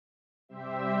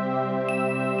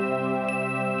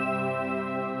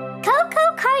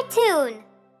tune.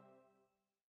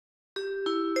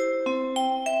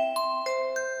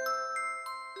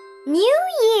 New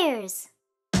Year's.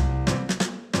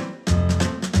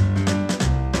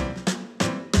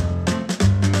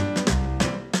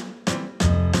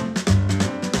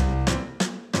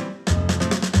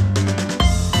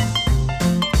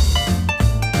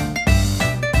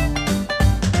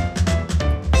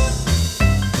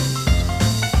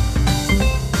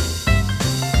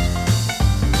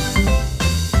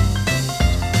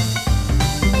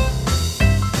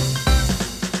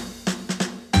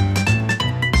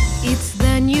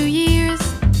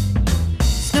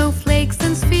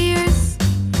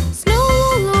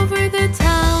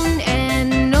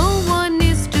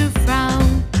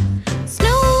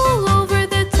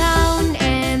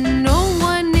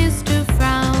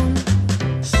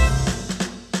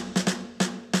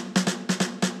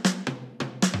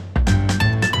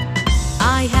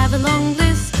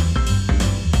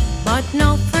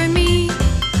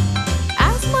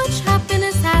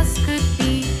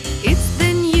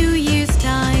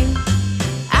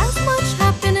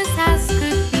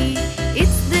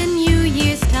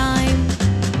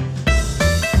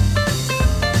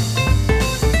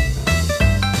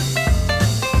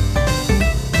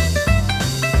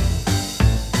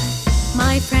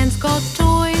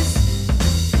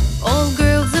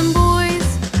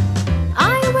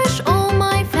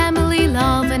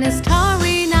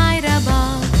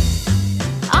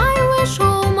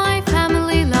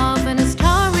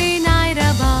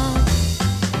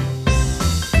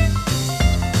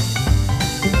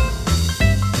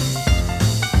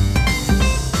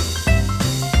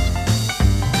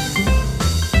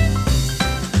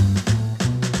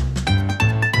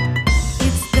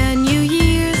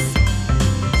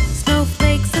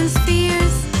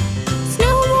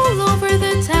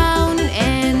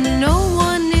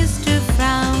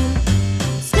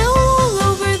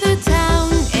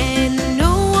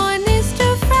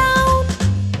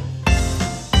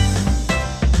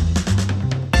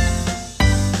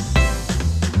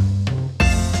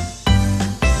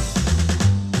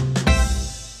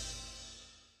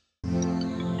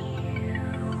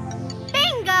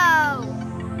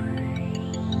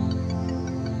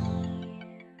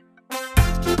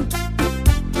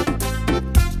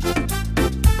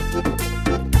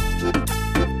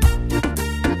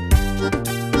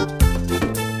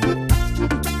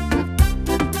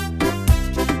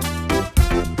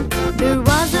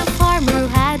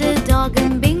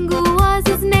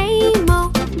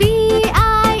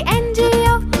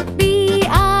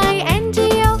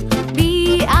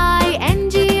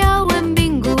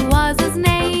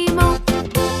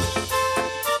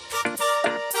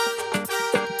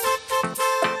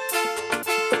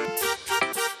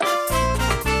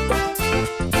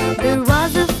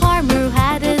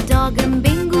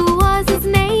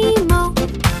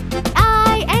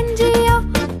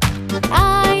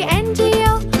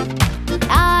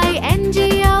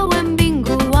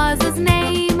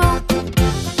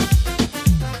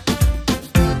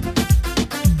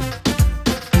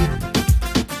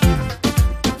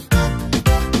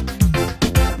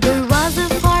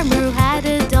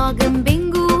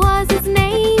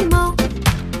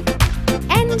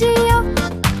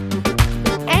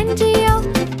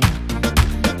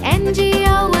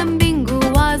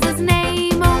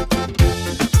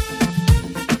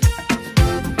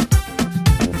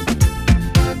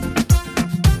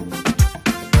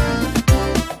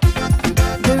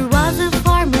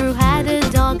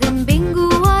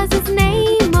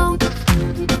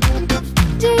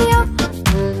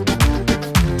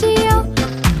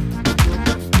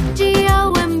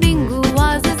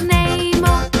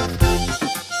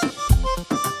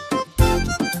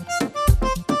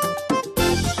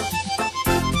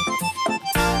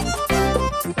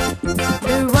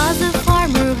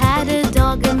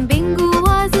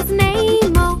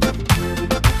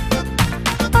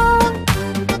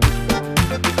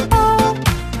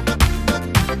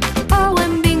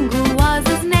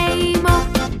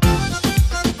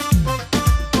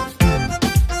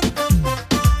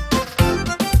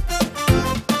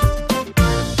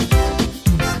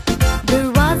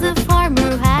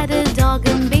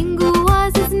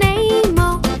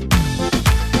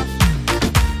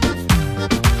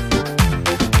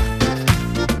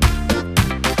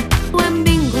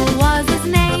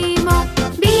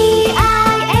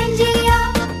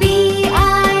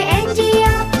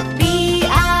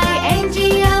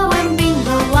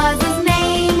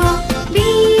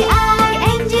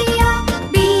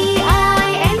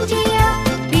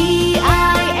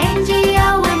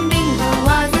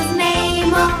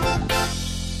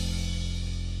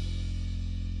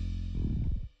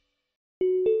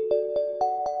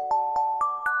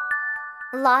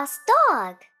 lost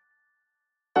dog.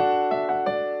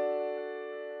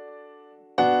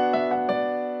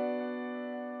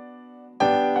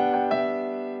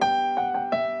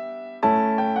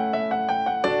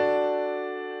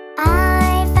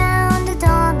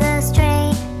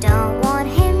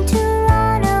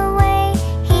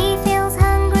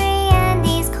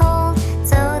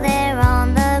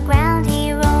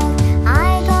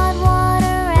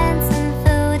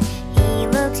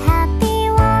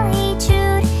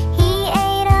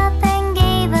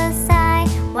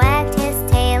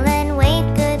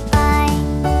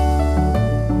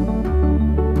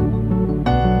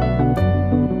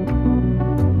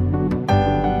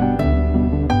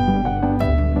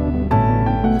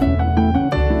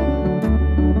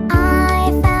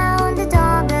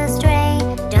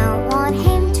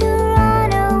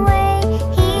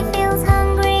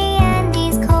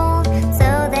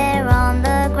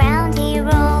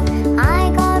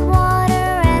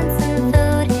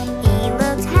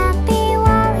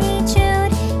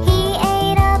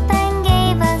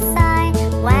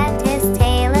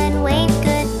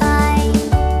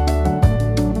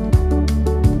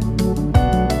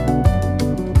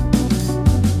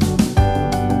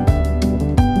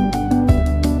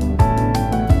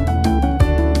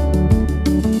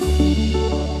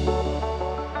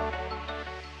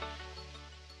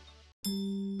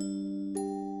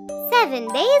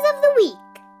 Days of the week.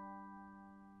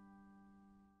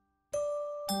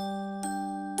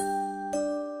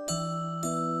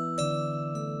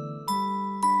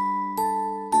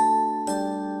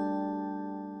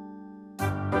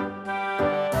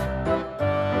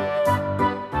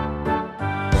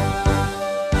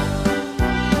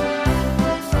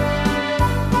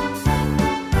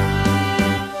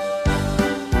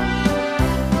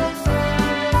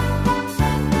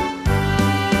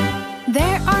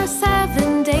 There are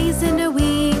 7 days in a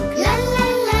week. La la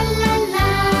la la la.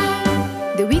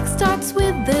 The week starts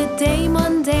with the day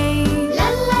Monday. La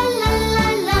la la la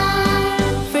la.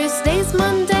 First day's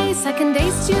Monday, second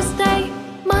day's Tuesday.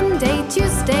 Monday,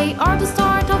 Tuesday are the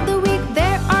start of the week.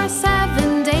 There are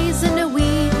 7 days in a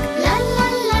week. La la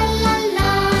la la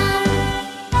la.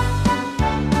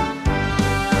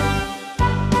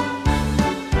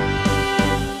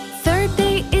 Third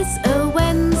day is a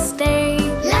Wednesday.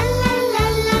 La la la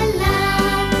la la.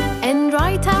 And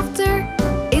right after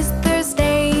is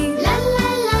Thursday. La la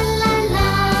la la la.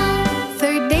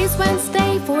 Third day's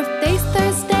Wednesday, fourth day's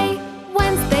Thursday.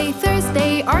 Wednesday,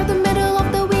 Thursday are the middle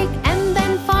of the week. And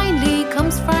then finally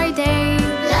comes Friday.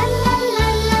 La la la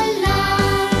la la.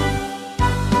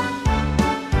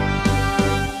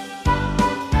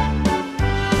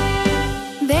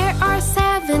 There are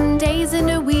 7 days in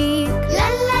a week. La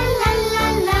la la la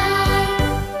la.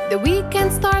 The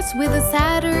weekend starts with a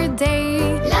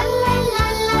Saturday. La la la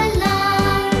la la.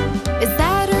 A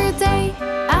Saturday,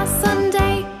 a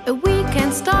Sunday, a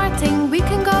weekend starting. We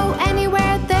can go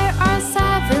anywhere. There are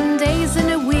 7 days in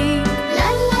a week. La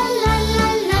la la la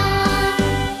la.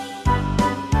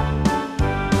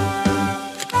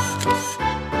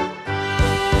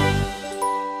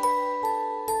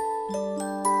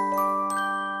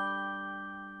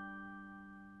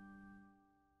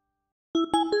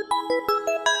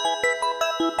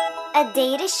 A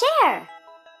day to share.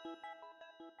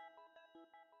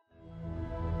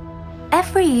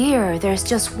 Every year, there's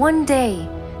just one day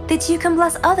that you can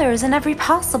bless others in every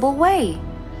possible way.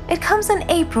 It comes in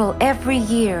April every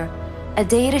year. A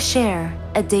day to share,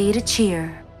 a day to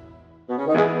cheer.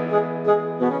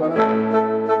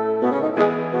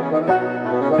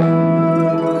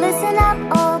 Listen up,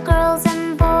 all girls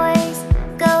and boys.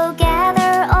 Go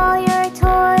gather all your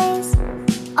toys.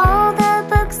 All the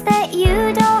books that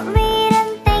you don't read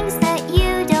and things that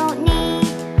you don't need.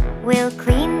 We'll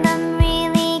clean them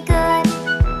really good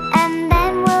and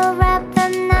then we'll wrap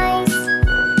them nice.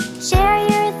 Share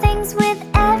your things with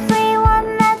everyone.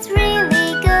 That's really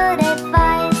good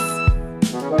advice.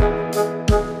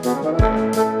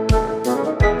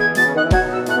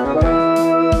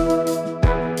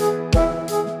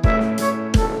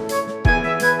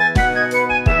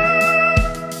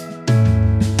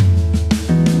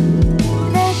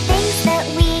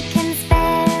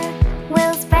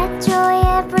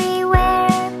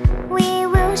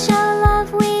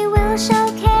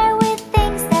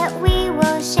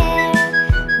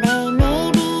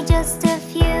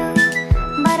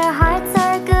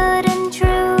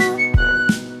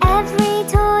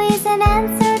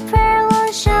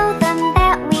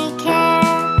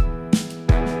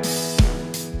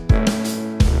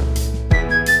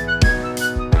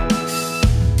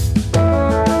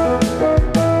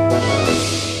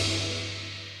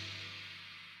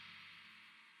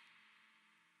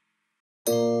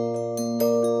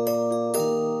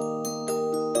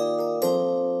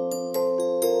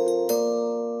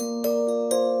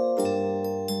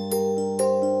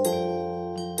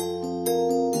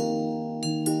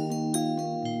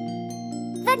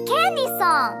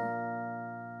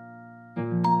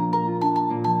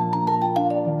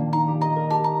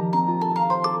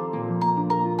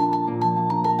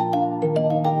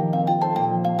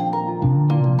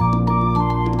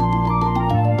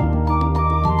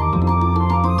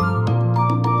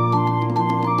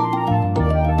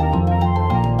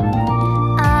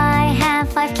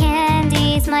 5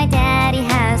 candies, my daddy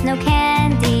has no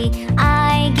candy.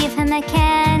 I give him a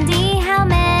candy. How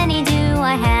many do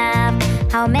I have?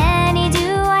 How many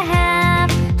do I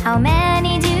have? How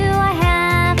many do I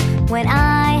have? When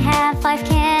I have 5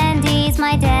 candies,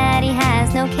 my daddy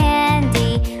has no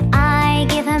candy. I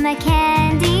give him a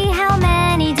candy. How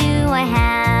many do I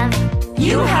have?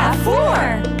 You have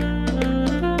 4.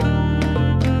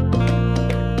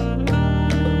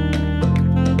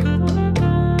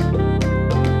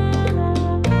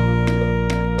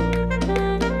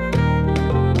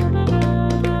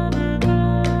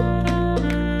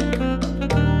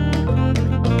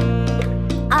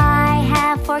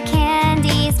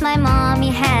 My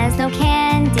mommy has no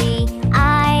candy.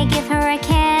 I give her a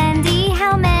candy.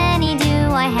 How many do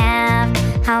I have?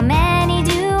 How many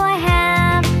do I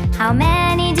have? How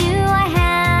many do I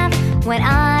have? When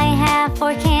I have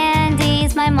 4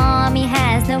 candies, my mommy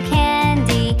has no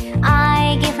candy.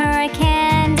 I give her a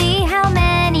candy. How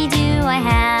many do I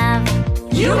have?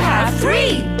 You have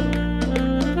 3.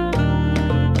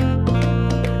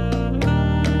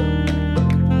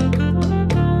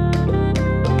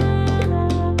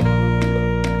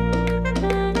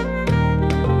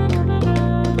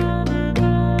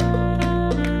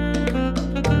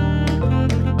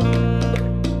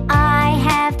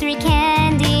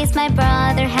 My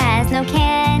brother has no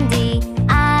candy.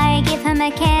 I give him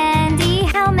a candy.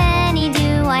 How many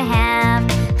do I have?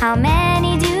 How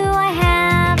many do I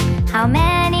have? How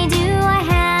many do I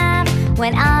have?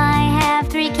 When I have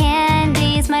 3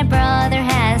 candies, my brother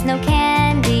has no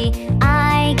candy.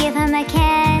 I give him a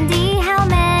candy. How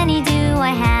many do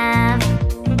I have?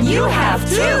 You have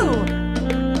 2.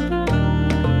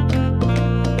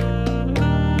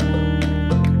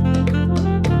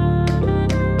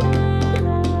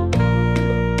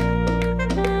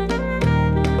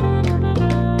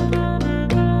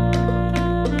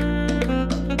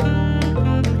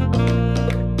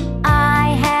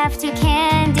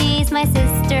 My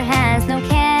sister has no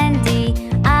candy.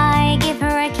 I give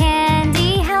her a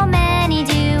candy. How many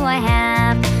do I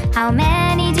have? How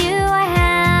many do I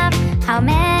have? How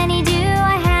many do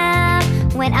I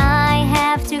have? When I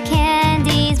have 2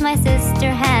 candies, my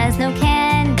sister has no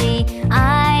candy.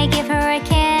 I give her a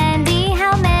candy.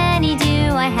 How many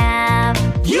do I have?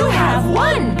 You have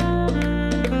 1.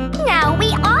 Now we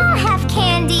all have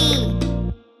candy.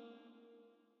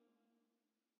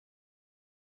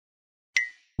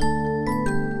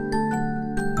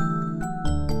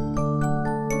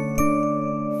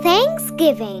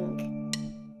 Thanksgiving.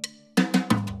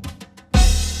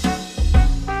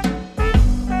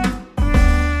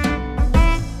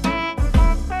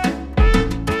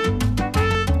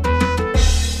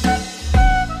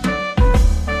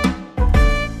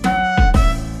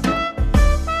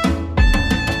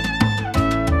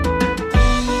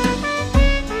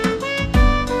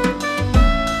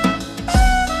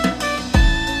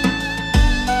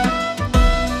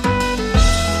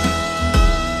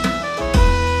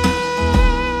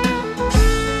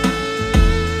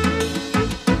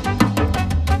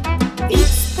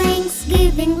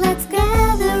 Let's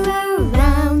gather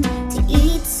around to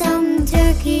eat some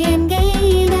turkey and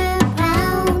gain a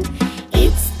pound.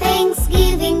 It's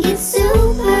Thanksgiving, it's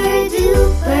super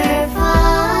duper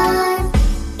fun.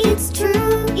 It's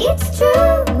true,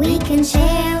 we can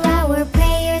share our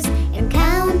prayers and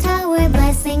count our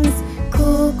blessings.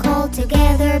 Cook all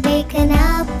together, bake an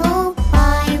apple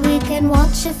pie. We can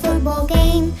watch a football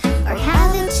game or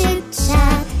have a chit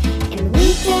chat, and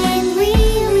we can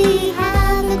really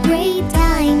have a great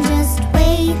time. Just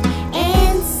wait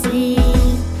and see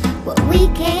what we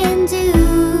can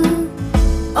do.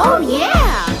 Oh yeah!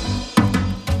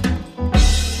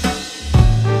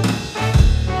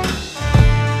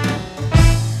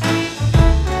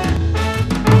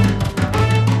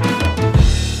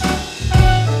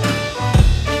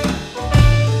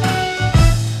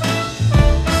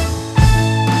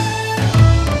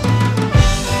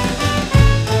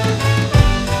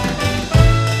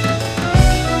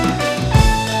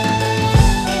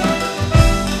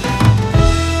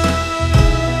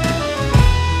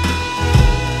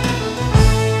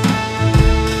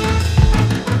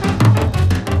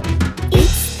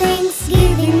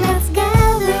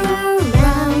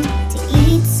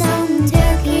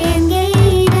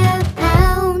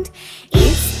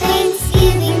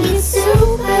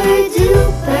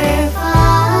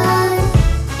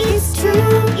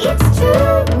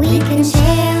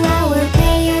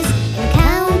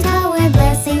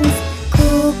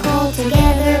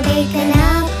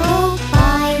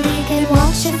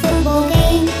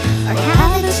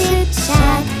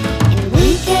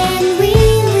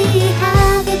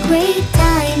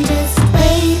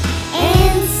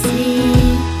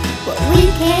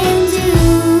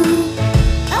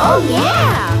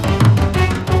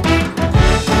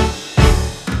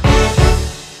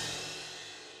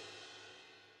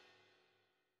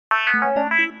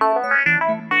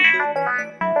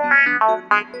 Bingo's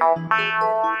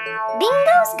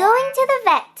going to the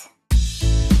vet.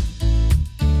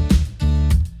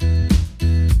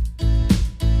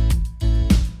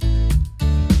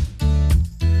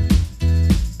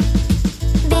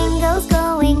 Bingo's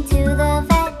going to the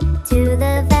vet, to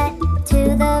the vet, to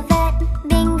the vet.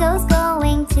 Bingo's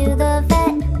going to the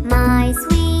vet, my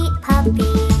sweet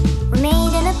puppy. We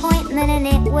made an appointment and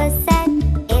it was set,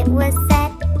 it was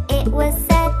set, it was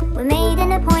set. We made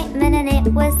an appointment and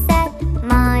it was set,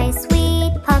 my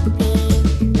sweet puppy.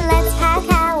 Let's pack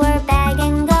our bag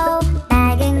and go,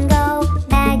 bag and go,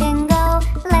 bag and go.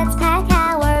 Let's pack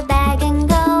our bag and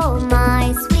go,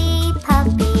 my sweet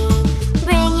puppy.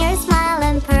 Bring your smile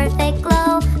and perfect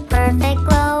glow, perfect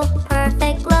glow,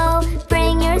 perfect glow.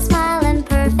 Bring your smile and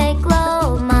perfect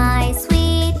glow, my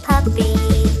sweet puppy.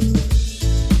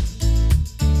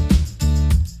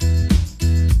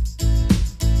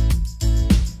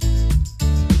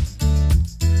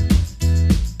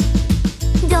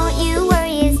 Don't you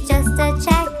worry, it's just a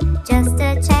check, just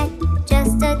a check,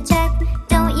 just a check.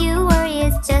 Don't you worry,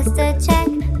 it's just a check,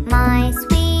 my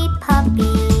sweet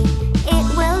puppy. It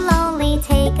will only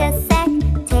take a sec,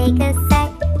 take a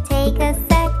sec, take a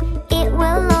sec. It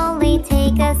will only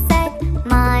take a sec,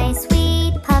 my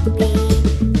sweet puppy.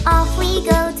 Off we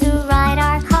go to ride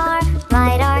our car,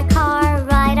 ride our car,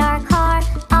 ride our car.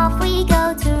 Off we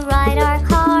go to ride our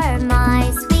car,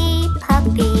 my sweet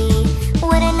puppy.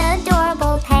 What an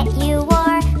adorable pet you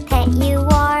are, pet you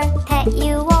are, pet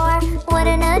you are. What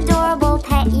an adorable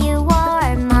pet you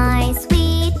are, my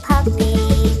sweet puppy.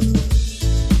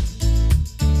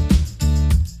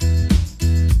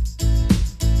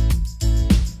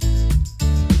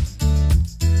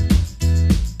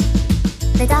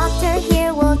 The doctor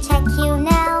here will check you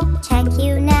now, check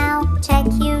you now, check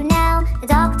you now. The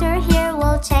doctor here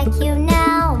will check you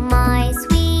now, my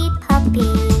sweet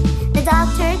puppy. The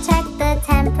doctor checked the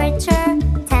temperature,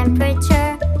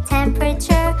 temperature,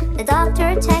 temperature. The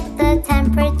doctor checked the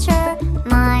temperature,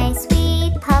 my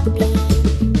sweet puppy.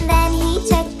 Then he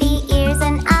checked the ears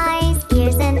and eyes,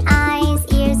 ears and eyes,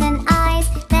 ears and eyes.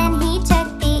 Then he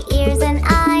checked the ears and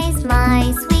eyes,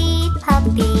 my sweet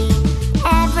puppy.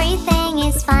 Everything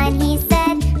is fine, he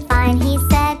said, fine, he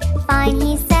said, fine,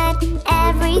 he said.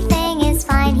 Everything is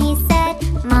fine, he said,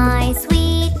 my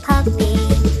sweet puppy.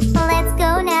 Let's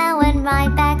go now and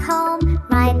ride back home,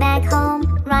 ride back home,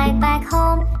 ride back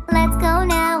home. Let's go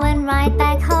now and ride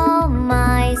back home,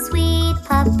 my sweet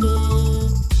puppy.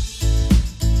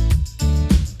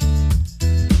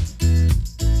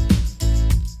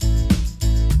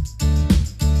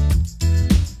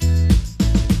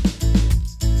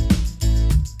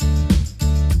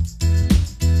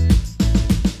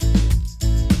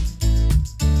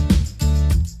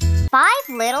 Five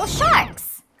little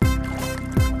sharks.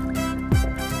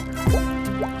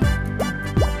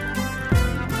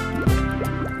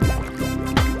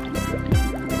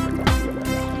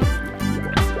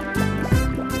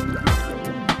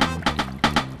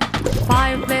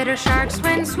 Five little sharks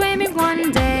went swimming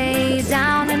one day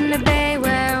down in the bay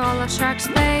where all the sharks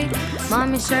played.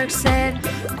 Mommy shark said,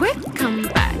 "Quick, come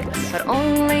back!" But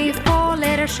only four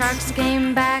little sharks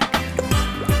came back.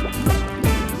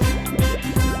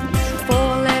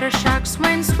 Four little sharks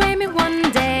went swimming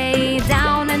one day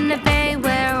down in the bay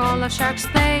where all the sharks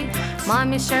played.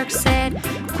 Mommy shark said,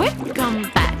 "Quick, come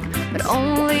back!" But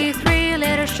only three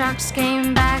little sharks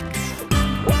came back.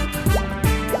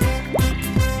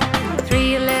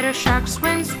 Three little sharks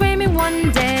went swimming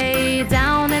one day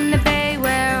down in the bay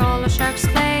where all the sharks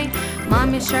play.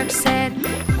 Mommy shark said,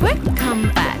 "Quick, come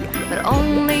back!" But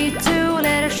only two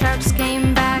little sharks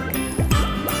came back.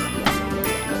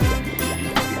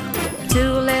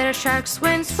 Two little sharks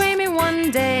went swimming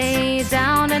one day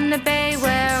down in the bay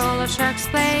where all the sharks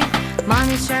play.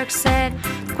 Mommy shark said,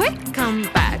 "Quick, come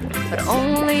back!" But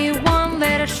only one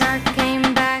little shark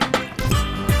came back.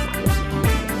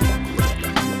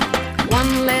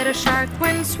 One little shark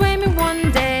went swimming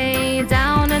one day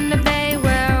down in the bay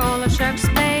where all the sharks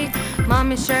play.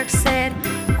 Mommy shark said,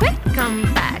 "Quick, come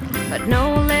back!" But no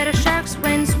little sharks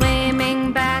went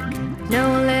swimming back. No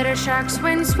little sharks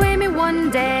went swimming one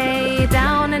day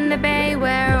down in the bay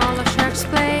where all the sharks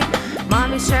play.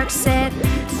 Mommy shark said,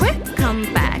 "Quick, come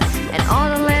back!" And all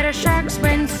the little sharks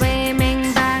went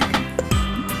swimming back.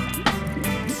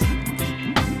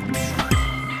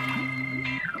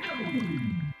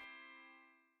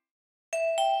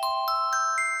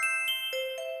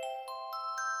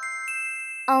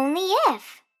 Only if.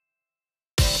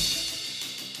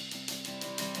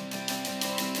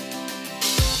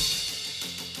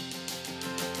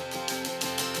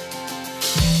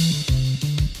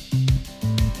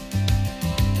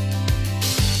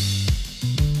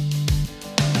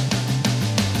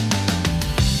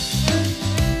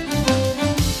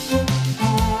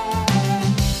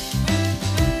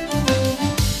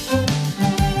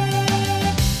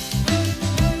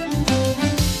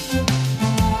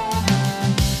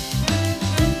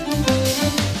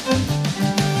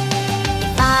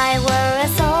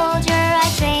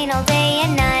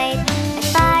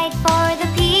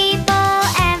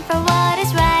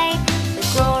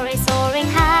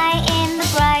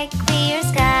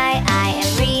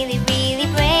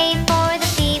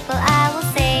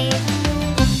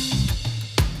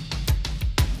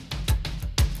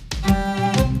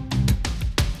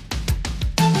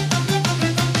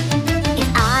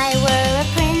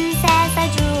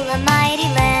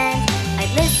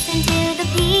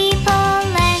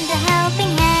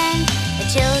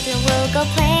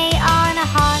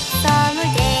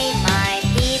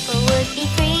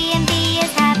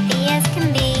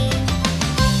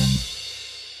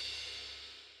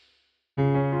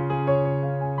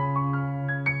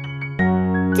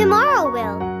 Tomorrow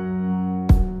will.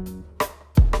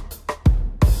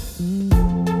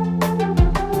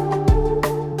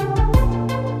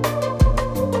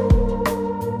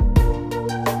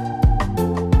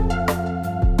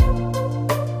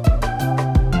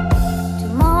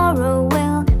 Tomorrow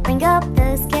will bring up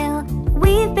the skill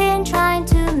we've been trying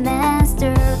to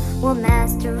master. We'll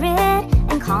master it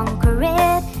and conquer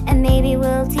it, and maybe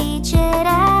we'll teach it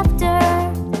after.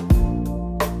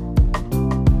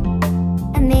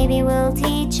 And maybe we'll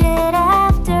teach it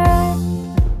after.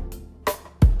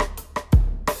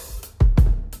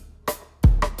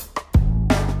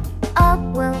 Up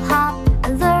we'll hop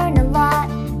and learn a lot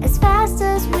as fast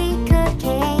as we could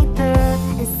caper,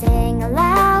 and sing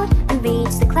aloud and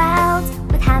reach the clouds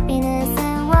with happiness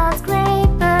and wild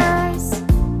scrapers.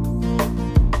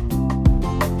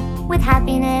 With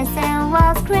happiness and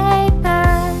wild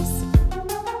scrapers.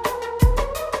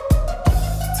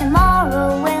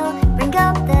 Tomorrow will bring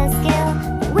up the skill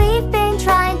that we've been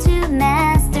trying to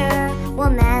master. We'll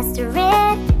master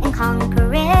it and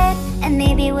conquer it, and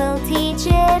maybe we'll teach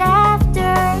it after.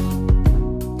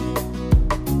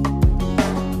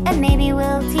 And maybe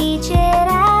we'll teach it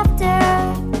after.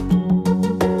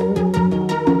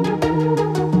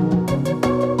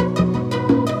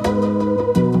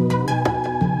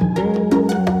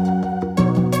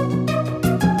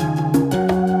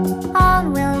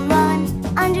 On we'll run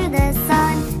under the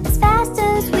sun as fast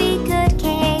as we could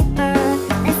caper,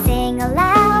 and sing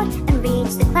aloud and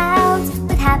reach the clouds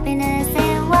with happiness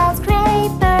and wild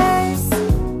scrapers.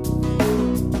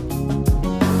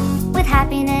 With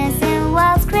happiness and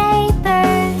wild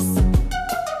scrapers.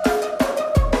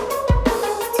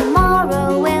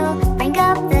 Tomorrow will bring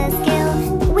up the skill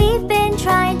that we've been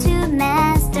trying to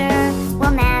master.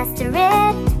 We'll master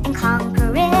it and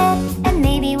conquer it, and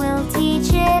maybe we'll teach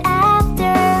it after.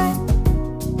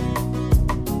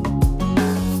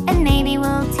 And maybe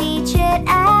we'll teach it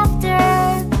after.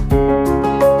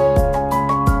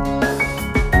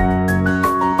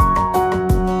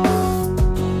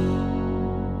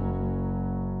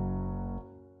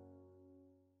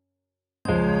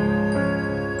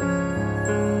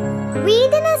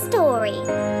 Reading a story.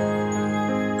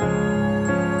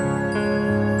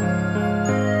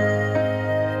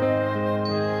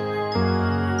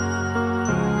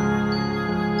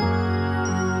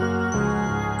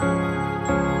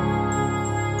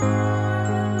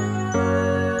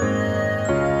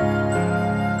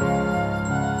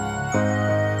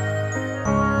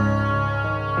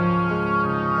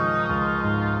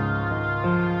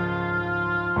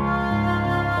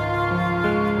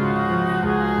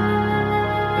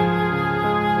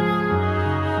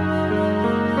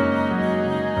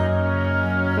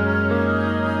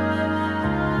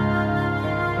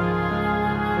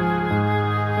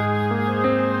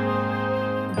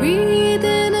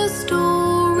 Reading a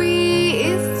story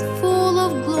is full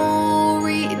of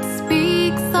glory. It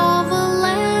speaks of a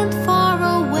land far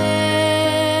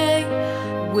away,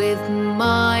 with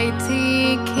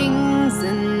mighty kings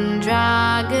and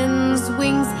dragons'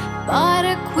 wings. By